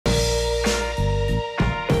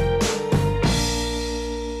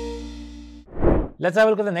Let's have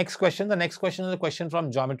a look at the next question. The next question is a question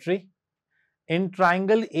from geometry. In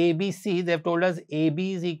triangle ABC, they have told us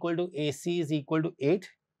AB is equal to AC is equal to 8.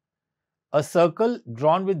 A circle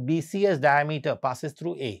drawn with BC as diameter passes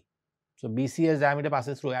through A. So BC as diameter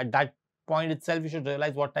passes through A. At that point itself, you should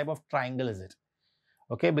realize what type of triangle is it.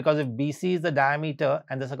 Okay, because if BC is the diameter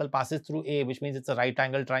and the circle passes through A, which means it's a right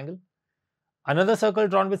angle triangle. Another circle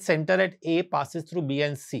drawn with center at A passes through B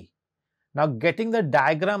and C. Now, getting the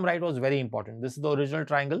diagram right was very important. This is the original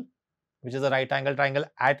triangle, which is a right angle triangle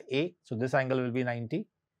at A. So this angle will be 90.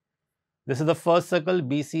 This is the first circle,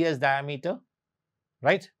 BC as diameter,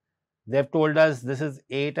 right? They have told us this is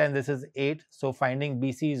 8 and this is 8. So finding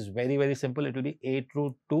BC is very, very simple. It will be 8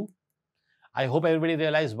 root 2. I hope everybody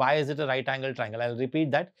realized why is it a right angle triangle. I'll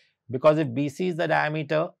repeat that, because if BC is the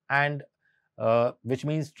diameter and which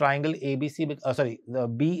means triangle ABC, the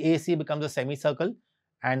BAC becomes a semicircle,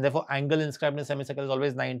 and therefore angle inscribed in semicircle is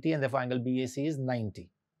always 90, and therefore angle BAC is 90,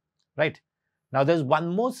 right? Now there's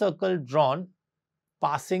one more circle drawn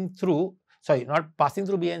passing through, not passing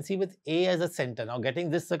through B and C, with A as a center. Now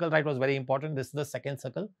getting this circle right was very important. This is the second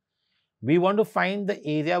circle. We want to find the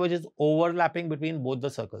area which is overlapping between both the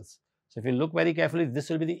circles. So if you look very carefully, this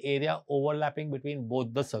will be the area overlapping between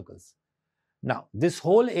both the circles. Now, this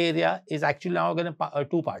whole area is actually now going to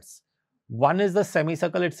two parts. One is the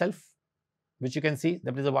semicircle itself, which you can see.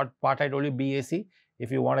 That is the part I told you, BAC.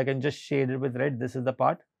 If you want, I can just shade it with red. This is the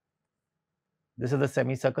part. This is the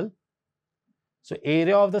semicircle. So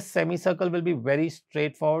area of the semicircle will be very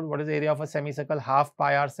straightforward. What is the area of a semicircle? Half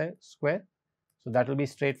pi r square. So that will be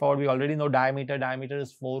straightforward. We already know diameter. Diameter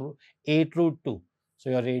is 8 root 2. So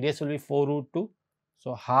your radius will be 4 root 2.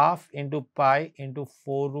 So half into pi into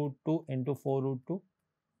 4 root 2 into 4 root 2.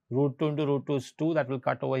 Root 2 into root 2 is 2. That will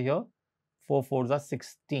cut over here. 4 4s are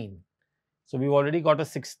 16. So we've already got a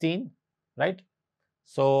 16, right?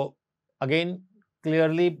 So again,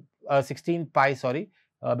 clearly 16 pi,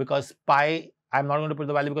 because pi, I'm not going to put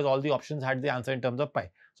the value because all the options had the answer in terms of pi.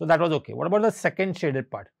 So that was okay. What about the second shaded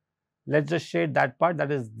part? Let's just shade that part.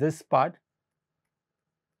 That is this part.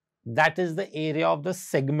 That is the area of the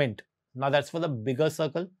segment. Now that's for the bigger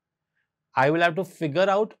circle. I will have to figure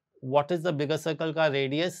out what is the bigger circle ka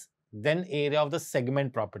radius, then area of the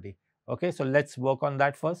segment property. Okay, so let's work on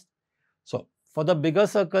that first. So for the bigger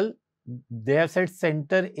circle, they have said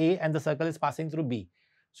center A and the circle is passing through B.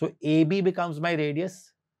 So AB becomes my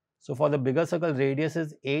radius. So for the bigger circle, radius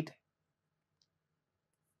is 8.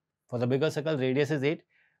 For the bigger circle, radius is 8.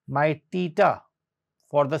 My theta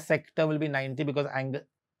for the sector will be 90 because angle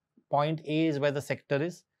point A is where the sector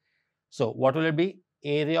is. So what will it be?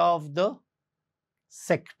 Area of the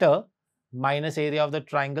sector minus area of the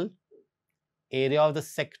triangle. Area of the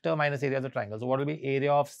sector minus area of the triangle. So what will be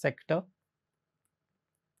area of sector?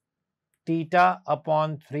 Theta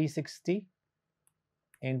upon 360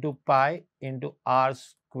 into pi into r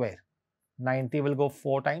square. 90 will go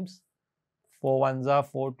 4 times. 4 ones are,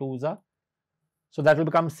 4 twos are. So that will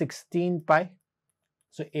become 16 pi.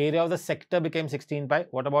 So area of the sector became 16 pi.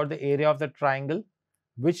 What about the area of the triangle?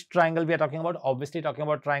 Which triangle we are talking about? Obviously talking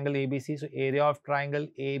about triangle ABC. So area of triangle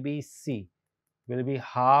ABC will be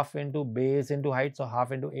half into base into height. So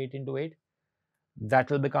half into 8 into 8.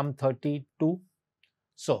 That will become 32.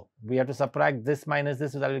 So we have to subtract this minus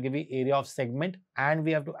this. So that will give you area of segment. And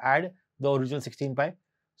we have to add the original 16 pi.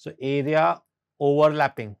 So area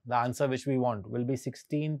overlapping, the answer which we want, will be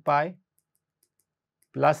 16 pi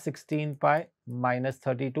plus 16 pi minus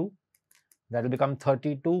 32. That will become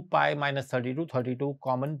 32 pi minus 32. 32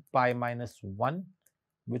 common, pi minus 1,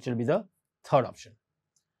 which will be the third option.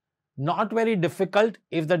 Not very difficult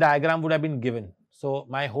if the diagram would have been given. So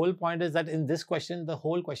my whole point is that in this question, the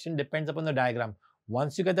whole question depends upon the diagram.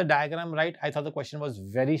 Once you get the diagram right, I thought the question was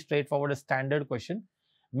very straightforward, a standard question.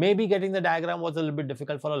 Maybe getting the diagram was a little bit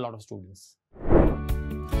difficult for a lot of students.